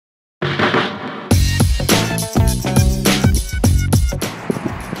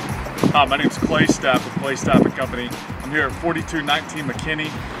Hi, my name is Clay Stapp with Clay Stapp & Company. I'm here at 4219 McKinney,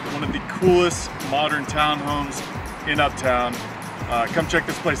 one of the coolest modern townhomes in Uptown. Come check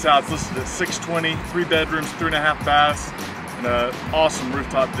this place out. It's listed at 620, 3 bedrooms, 3.5 baths, and an awesome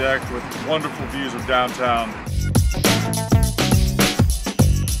rooftop deck with wonderful views of downtown.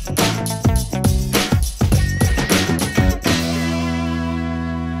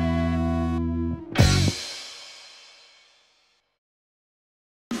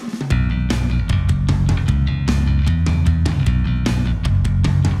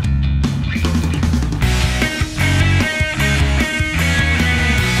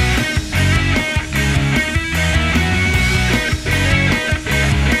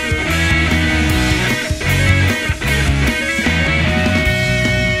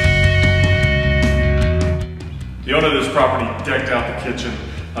 The owner of this property decked out the kitchen.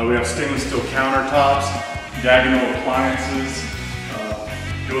 We have stainless steel countertops, GAGGENAU appliances,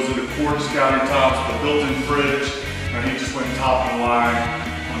 goes into quartz countertops, a built-in fridge, and he just went top of the line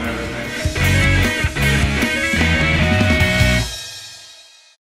on everything.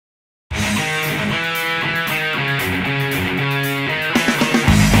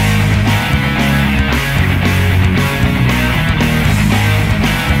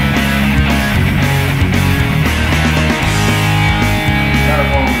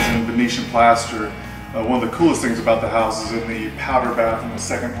 Venetian plaster. One of the coolest things about the house is in the powder bath on the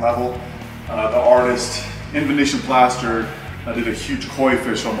second level. The artist in Venetian plaster did a huge koi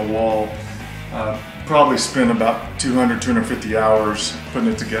fish on the wall. Probably spent about 200-250 hours putting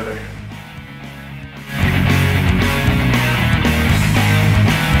it together.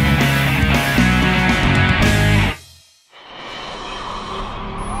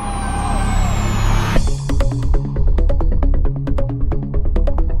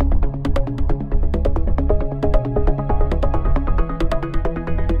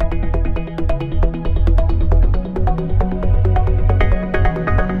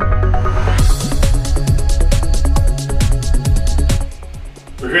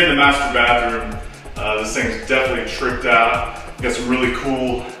 We're here in the master bathroom. This thing's definitely tricked out. Got some really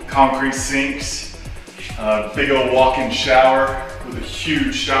cool concrete sinks, big old walk-in shower with a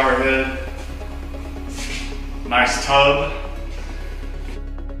huge shower head, nice tub.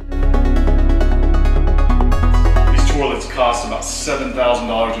 These toilets cost about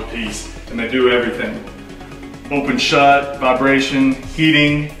 $7,000 a piece, and they do everything. Open, shut, vibration,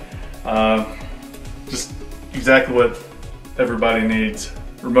 heating, just exactly what everybody needs.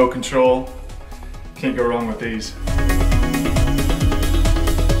 Remote control, can't go wrong with these.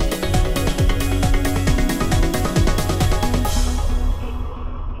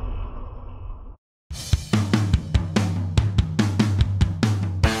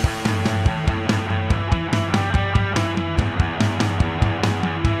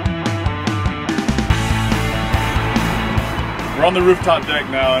 We're on the rooftop deck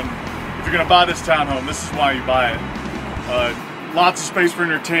now, and if you're gonna buy this townhome, this is why you buy it. Lots of space for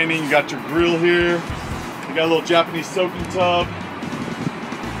entertaining. You got your grill here. You got a little Japanese soaking tub.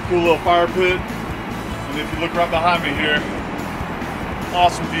 Cool little fire pit. And if you look right behind me here,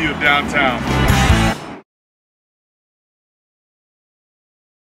 awesome view of downtown.